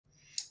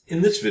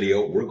In this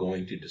video, we're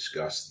going to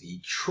discuss the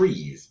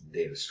tree's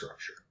data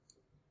structure.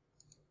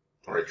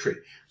 All right, tree.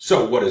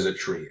 So what is a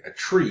tree? A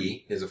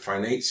tree is a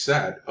finite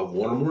set of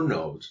one or more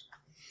nodes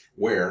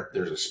where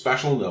there's a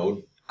special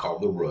node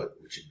called the root,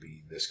 which would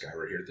be this guy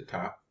right here at the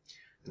top.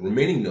 The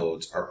remaining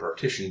nodes are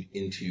partitioned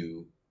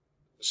into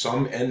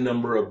some n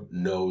number of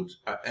nodes,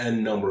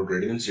 n number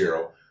greater than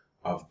 0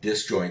 of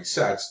disjoint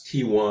sets,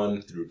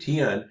 T1 through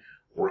Tn,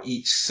 where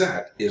each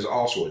set is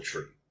also a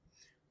tree.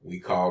 We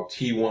call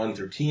T1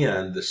 through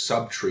Tn the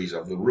subtrees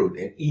of the root,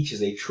 and each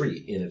is a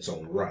tree in its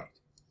own right.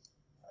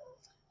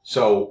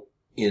 So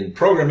in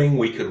programming,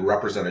 we could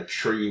represent a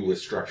tree with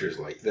structures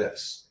like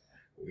this.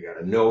 We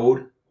got a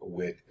node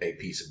with a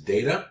piece of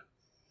data,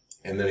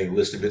 and then a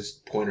list of its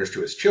pointers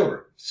to its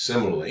children.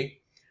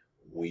 Similarly,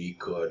 we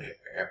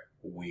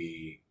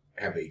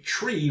have a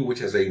tree which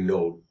has a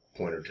node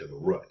pointer to the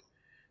root.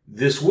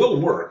 This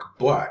will work,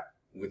 but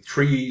with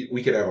trees,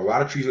 we could have a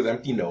lot of trees with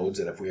empty nodes,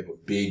 and if we have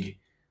a big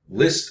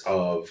list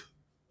of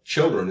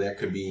children, that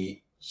could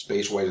be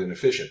space-wise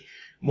inefficient.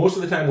 Most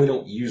of the time, we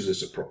don't use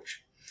this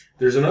approach.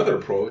 There's another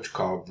approach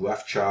called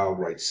left child,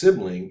 right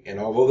sibling, and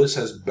although this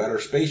has better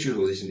space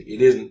utilization,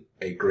 it isn't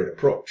a great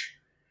approach.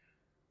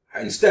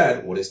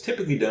 Instead, what is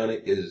typically done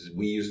is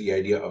we use the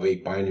idea of a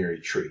binary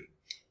tree.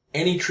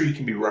 Any tree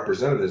can be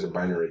represented as a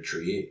binary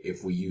tree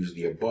if we use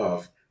the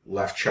above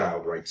left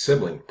child, right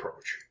sibling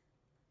approach.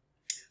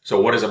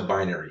 So what is a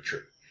binary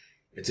tree?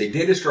 It's a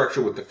data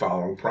structure with the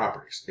following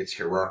properties. It's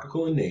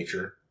hierarchical in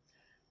nature.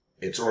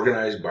 It's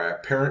organized by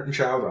parent and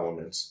child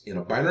elements. In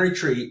a binary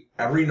tree,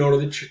 every node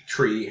of the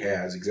tree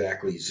has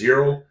exactly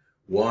 0,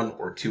 1,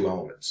 or 2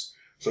 elements.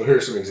 So here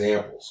are some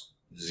examples.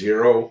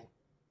 0,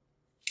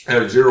 1,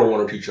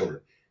 or 2 children.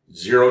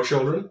 0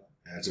 children,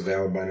 that's a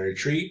valid binary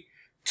tree.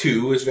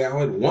 2 is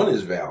valid, 1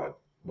 is valid,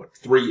 but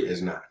 3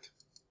 is not.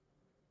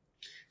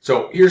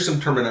 So here's some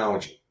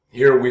terminology.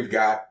 Here we've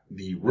got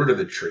the root of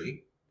the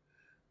tree.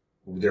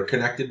 They're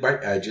connected by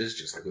edges,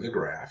 just like with a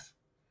graph.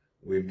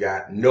 We've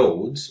got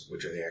nodes,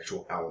 which are the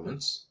actual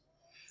elements.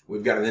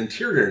 We've got an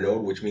interior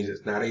node, which means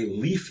it's not a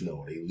leaf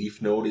node. A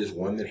leaf node is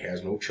one that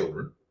has no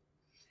children.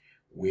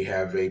 We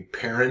have a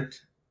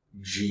parent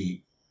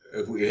G.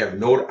 We have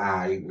node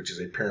I, which is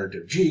a parent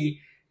of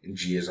G, and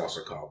G is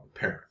also called the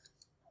parent.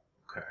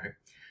 Okay.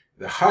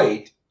 The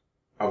height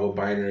of a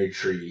binary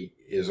tree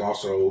is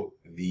also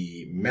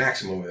the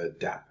maximum of the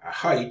depth. A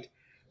height,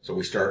 so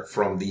we start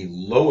from the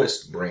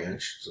lowest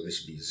branch, so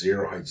this would be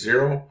 0,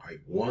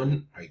 height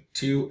 1, height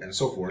 2, and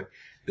so forth.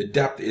 The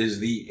depth is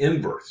the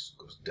inverse. It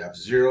goes depth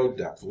 0,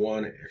 depth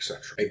 1,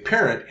 etc. A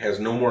parent has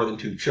no more than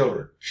 2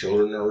 children.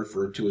 Children are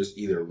referred to as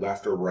either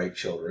left or right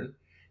children.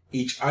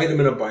 Each item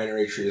in a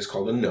binary tree is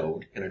called a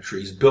node, and a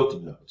tree is built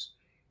of nodes.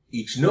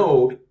 Each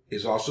node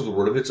is also the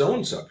root of its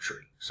own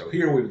subtree. So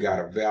here we've got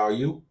a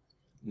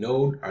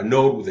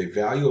node with a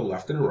value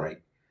left and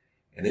right,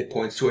 and it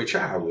points to a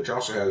child, which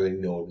also has a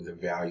node with a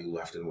value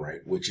left and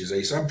right, which is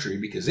a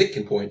subtree because it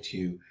can point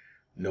to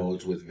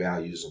nodes with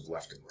values of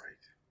left and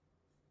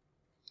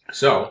right.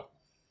 So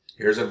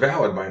here's a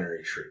valid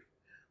binary tree.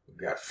 We've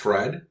got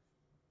Fred,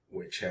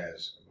 which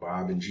has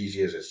Bob and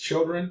Gigi as its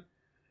children.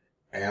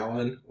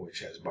 Alan, which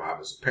has Bob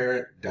as a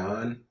parent.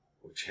 Don,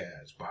 which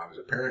has Bob as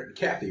a parent. And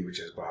Kathy, which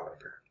has Bob as a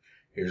parent.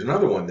 Here's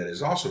another one that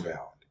is also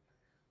valid.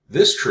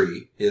 This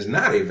tree is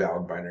not a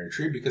valid binary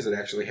tree because it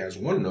actually has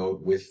one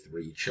node with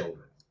 3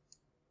 children.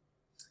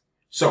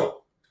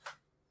 So,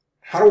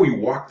 how do we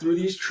walk through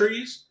these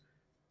trees?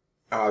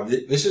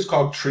 This is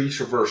called tree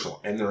traversal,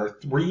 and there are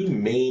 3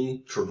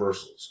 main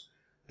traversals.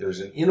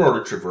 There's an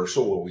in-order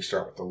traversal where we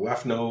start with the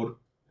left node,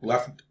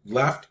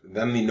 left,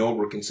 then the node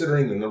we're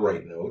considering, then the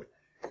right node.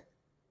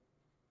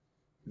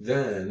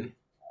 Then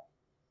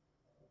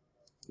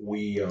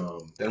we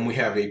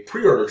have a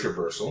pre-order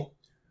traversal,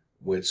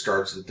 which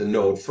starts with the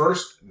node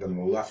first, then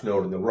the left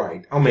node and the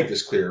right. I'll make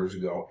this clear as we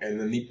go. And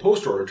then the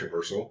post-order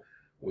traversal,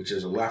 which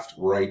is left,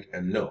 right,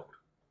 and node.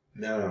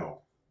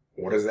 Now,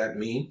 what does that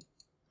mean?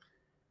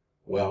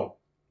 Well,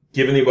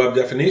 given the above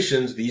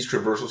definitions, these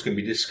traversals can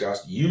be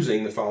discussed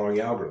using the following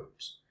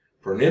algorithms.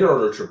 For an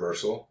in-order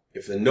traversal,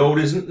 if the node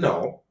isn't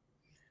null,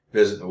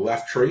 visit the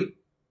left tree,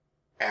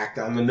 act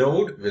on the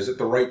node, visit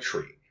the right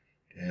tree.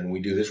 And we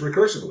do this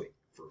recursively.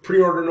 For a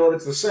pre-order node,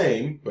 it's the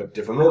same, but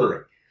different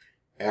ordering.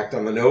 Act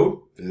on the node,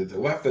 visit the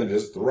left, then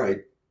visit the right.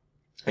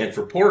 And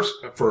for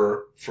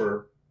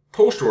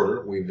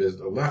post-order, we visit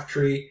the left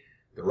tree,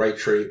 the right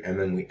tree, and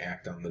then we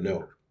act on the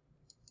node.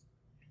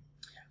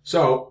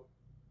 So,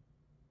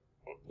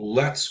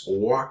 let's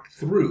walk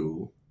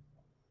through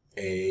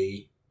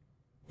a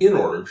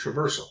in-order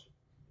traversal.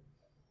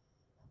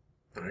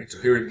 All right,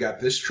 so here we've got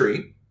this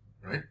tree,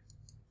 right?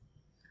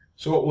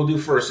 So what we'll do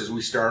first is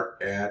we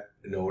start at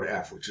node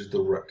F, which is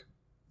the root.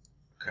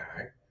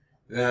 Okay.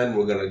 Then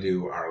we're going to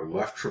do our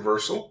left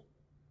traversal.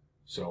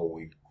 So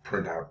we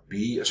print out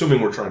B, assuming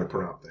we're trying to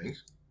print out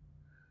things.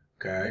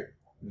 Okay.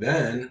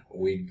 Then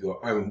we go,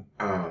 I'm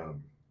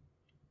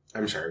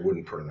sorry,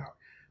 wouldn't print it out.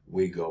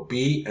 We go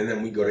B, and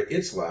then we go to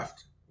its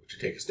left, which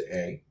would take us to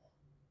A.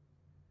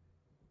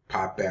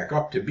 Pop back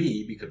up to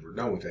B because we're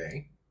done with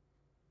A.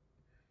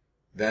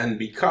 Then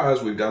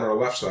because we've done our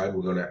left side,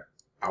 we're going to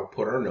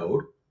output our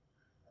node.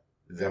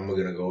 Then we're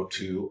going to go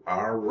to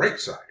our right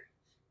side.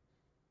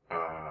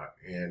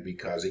 And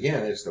because,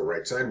 again, it's the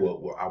right side,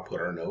 we'll output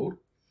our node.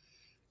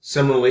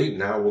 Similarly,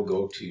 now we'll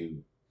go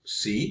to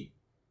C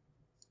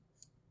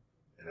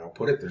and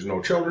output it. There's no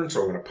children,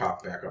 so we're going to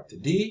pop back up to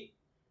D.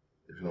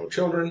 There's no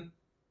children.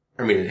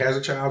 I mean, it has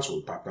a child, so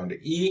we pop down to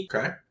E,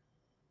 okay?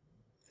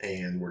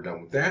 And we're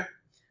done with that.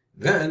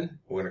 Then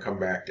we're going to come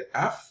back to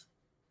F.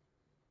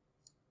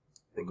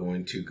 We're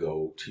going to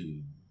go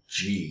to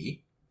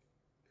G,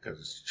 because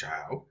it's a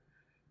child.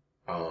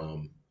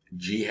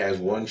 G has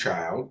one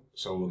child,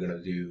 so we're going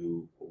to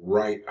do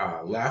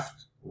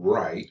left,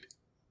 right.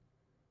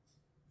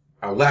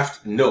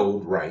 Left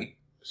node, right,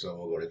 so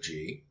we'll go to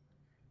G.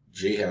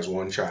 G has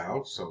one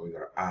child, so we go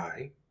to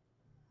I.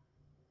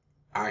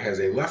 I has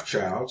a left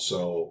child,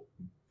 so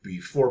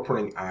before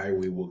putting I,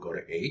 we will go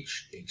to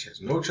H. H has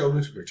no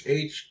children, so pitch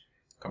H.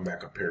 Come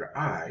back up here to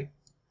I,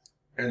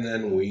 and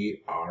then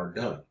we are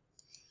done.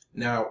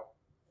 Now,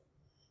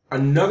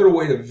 another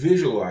way to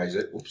visualize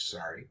it,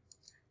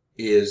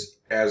 is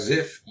as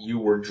if you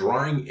were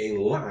drawing a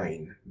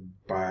line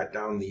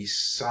down the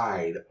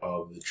side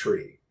of the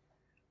tree.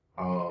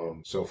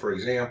 So for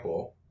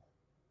example,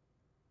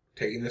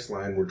 taking this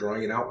line, we're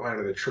drawing an outline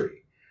of the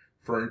tree.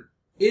 For an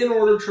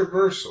in-order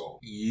traversal,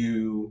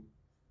 you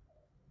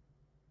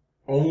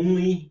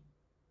only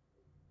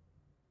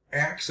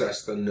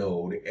access the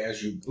node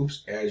as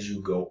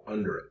you go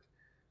under it.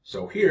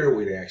 So here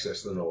we'd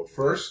access the node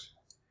first,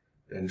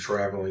 then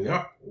traveling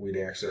up, we'd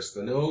access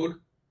the node.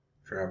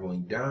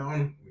 Traveling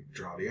down, we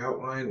draw the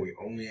outline. We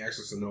only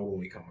access the node when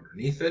we come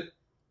underneath it.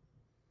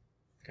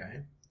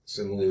 Okay.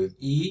 Similarly with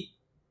E,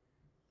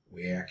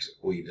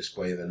 we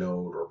display the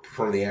node or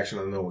perform the action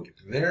on the node when we get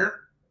to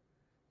there.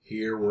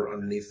 Here we're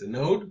underneath the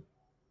node.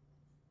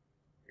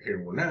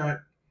 Here we're not.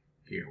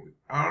 Here we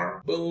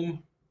are.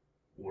 Boom.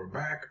 We're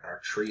back.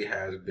 Our tree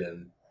has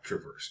been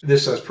traversed.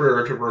 This says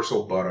pre-order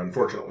traversal, but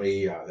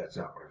unfortunately, that's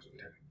not what I was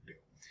intending to do.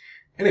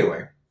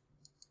 Anyway,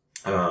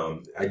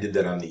 I did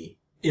that on the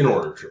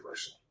in-order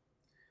traversal.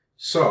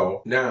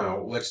 So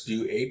now let's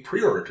do a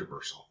pre-order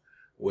traversal,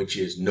 which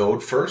is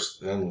node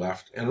first, then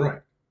left and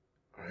right.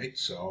 All right,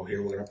 so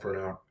here we're going to print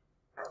out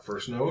our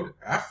first node,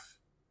 F,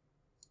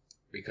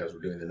 because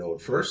we're doing the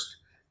node first.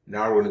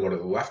 Now we're going to go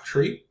to the left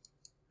tree,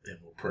 and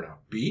we'll print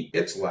out B,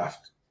 it's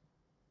left,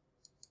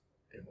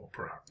 and we'll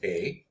print out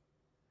A.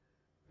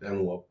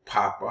 Then we'll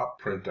pop up,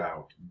 print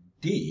out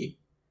D,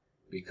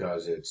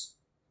 because it's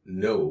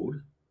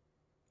node,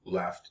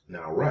 left,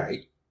 now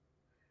right.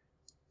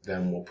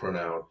 Then we'll print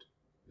out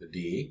the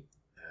D,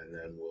 and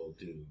then we'll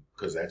do,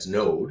 because that's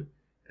node,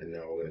 and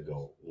now we're going to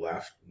go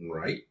left and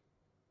right,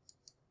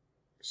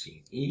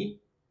 C and E.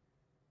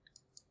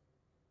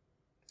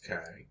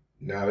 Okay,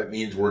 now that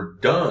means we're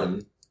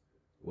done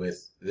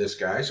with this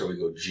guy, so we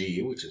go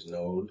G, which is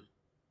node,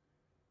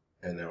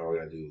 and now we're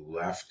going to do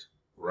left,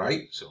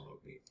 right, so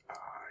it'll be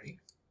I,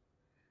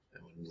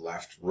 and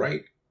left,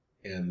 right,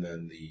 and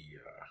then the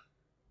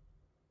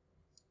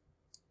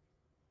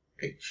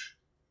H.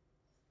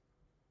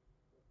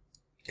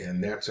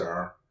 And that's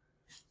our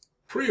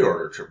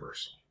pre-order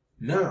traversal.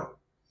 Now,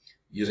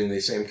 using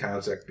the same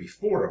concept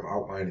before of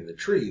outlining the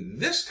tree,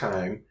 this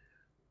time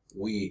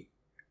we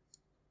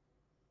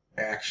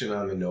action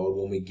on the node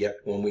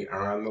when we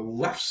are on the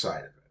left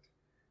side of it.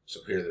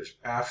 So here there's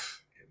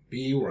F and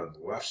B, we're on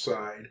the left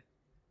side.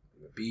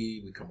 And the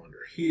B, we come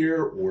under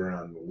here, we're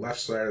on the left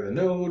side of the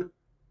node,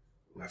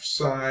 left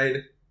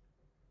side,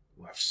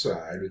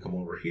 we come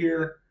over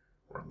here,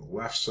 we're on the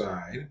left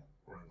side,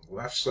 we're on the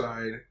left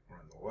side, we're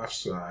on the left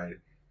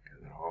side,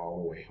 and then all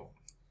the way home.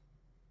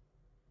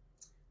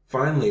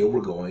 Finally,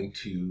 we're going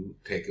to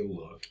take a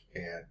look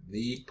at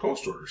the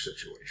post-order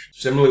situation.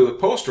 Similarly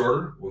with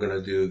post-order, we're going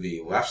to do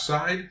the left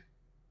side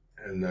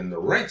and then the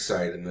right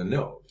side in the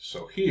node.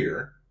 So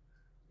here,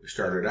 we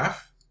start at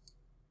F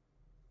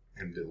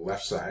and do the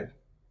left side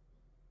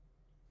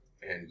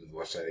and do the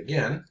left side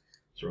again.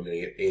 So we're going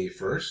to get A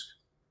first.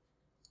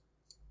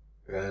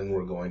 Then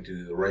we're going to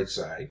do the right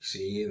side,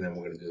 C, and then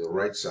we're going to do the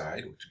right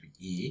side, which would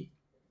be E.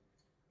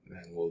 And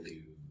then we'll do,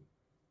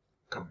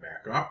 come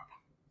back up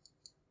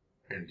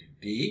and do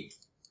D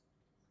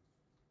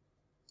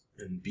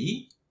and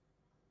B.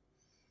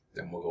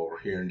 Then we'll go over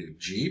here and do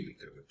G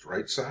because it's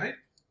right side.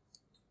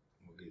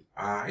 We'll do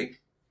I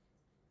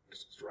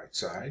because it's right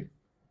side,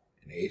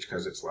 and H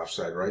because it's left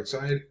side, right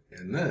side.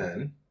 And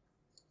then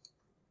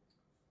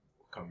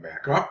we'll come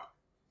back up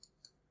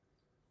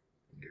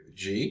and do the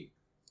G,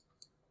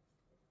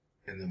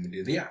 and then we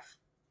do the F.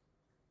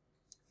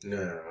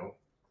 Now,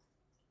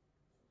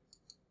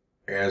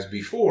 as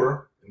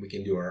before, we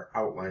can do our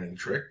outlining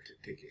trick to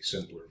take a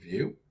simpler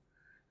view.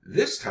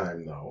 This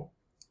time, though,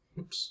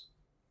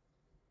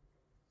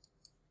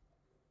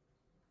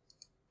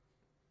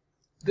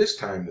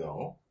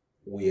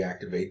 we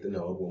activate the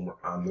node when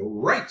we're on the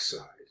right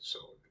side. So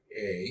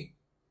A,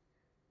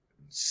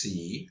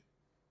 C,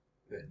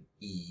 then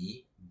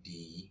E,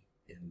 D,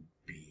 and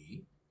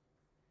B,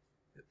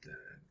 and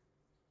then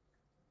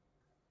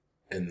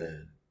and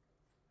then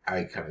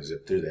I kind of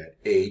zip through that,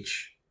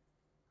 H,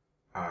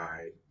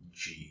 I,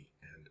 G,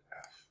 and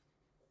F.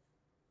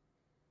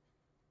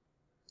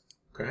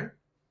 Okay?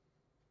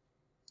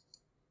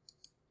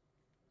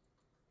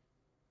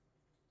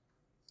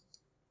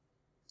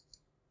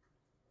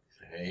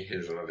 Okay,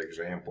 here's another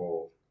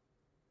example,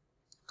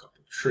 a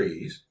couple of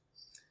trees.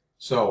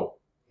 So,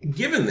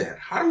 given that,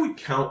 how do we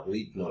count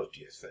leaf nodes,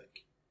 do you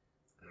think?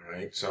 All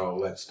right, so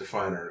let's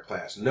define our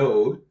class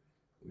node.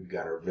 We've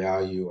got our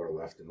value, our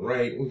left and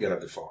right. We've got a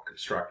default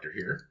constructor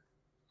here.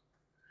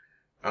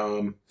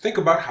 Think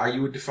about how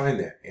you would define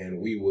that, and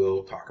we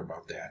will talk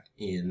about that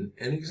in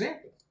an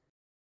example.